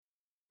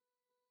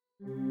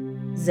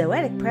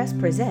Zoetic Press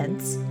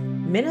presents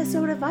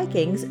Minnesota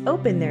Vikings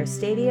Open Their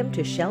Stadium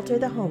to Shelter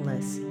the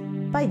Homeless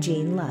by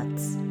Gene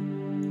Lutz.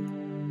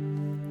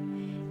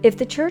 If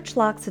the church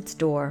locks its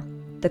door,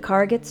 the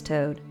car gets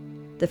towed,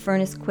 the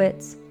furnace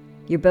quits,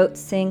 your boat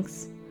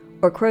sinks,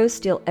 or crows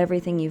steal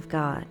everything you've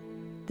got,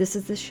 this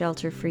is the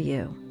shelter for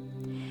you.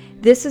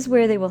 This is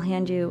where they will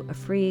hand you a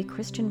free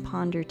Christian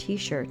Ponder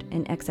t-shirt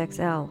in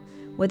XXL,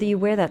 whether you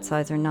wear that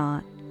size or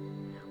not.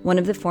 One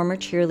of the former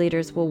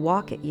cheerleaders will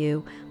walk at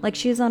you like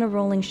she is on a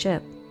rolling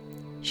ship.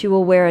 She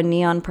will wear a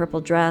neon purple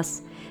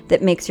dress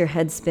that makes your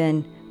head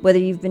spin, whether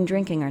you've been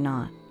drinking or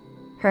not.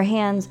 Her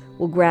hands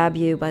will grab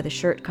you by the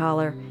shirt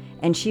collar,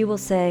 and she will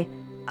say,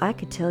 "I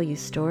could tell you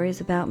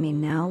stories about me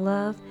now,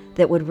 love,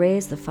 that would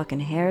raise the fucking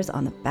hairs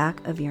on the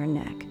back of your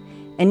neck."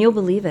 And you'll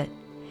believe it.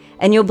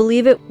 And you'll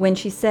believe it when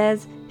she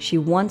says she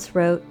once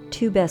wrote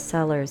 2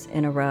 bestsellers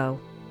in a row.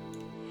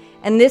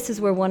 And this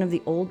is where one of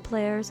the old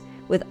players,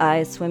 with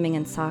eyes swimming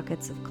in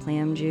sockets of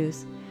clam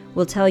juice,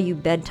 will tell you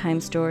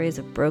bedtime stories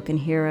of broken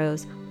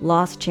heroes,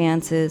 lost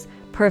chances,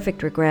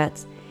 perfect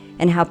regrets,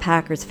 and how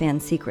Packers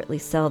fans secretly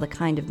sell the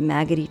kind of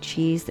maggoty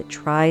cheese that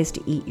tries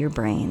to eat your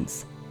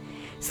brains.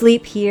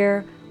 Sleep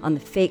here on the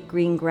fake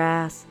green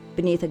grass,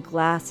 beneath a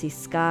glassy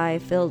sky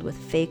filled with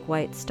fake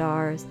white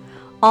stars.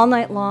 All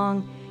night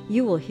long,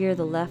 you will hear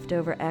the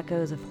leftover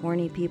echoes of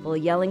horny people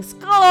yelling,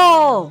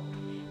 "Skull!"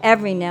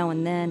 Every now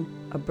and then,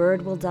 a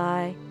bird will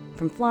die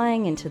from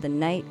flying into the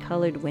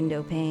night-colored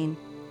window pane.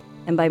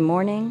 And by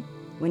morning,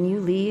 when you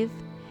leave,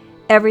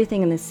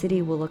 everything in the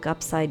city will look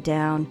upside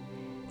down,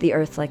 the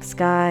earth like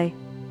sky,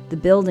 the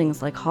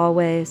buildings like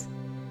hallways.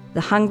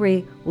 The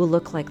hungry will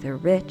look like they're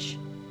rich,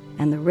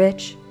 and the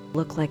rich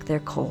look like they're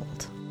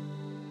cold.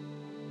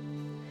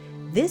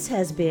 This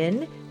has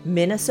been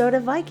Minnesota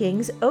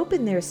Vikings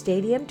Open Their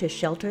Stadium to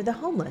Shelter the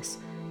Homeless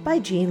by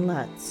Gene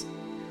Lutz.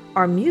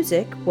 Our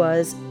music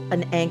was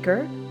An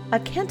Anchor, a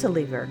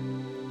Cantilever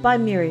by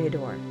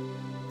Myriador.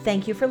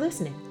 Thank you for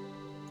listening.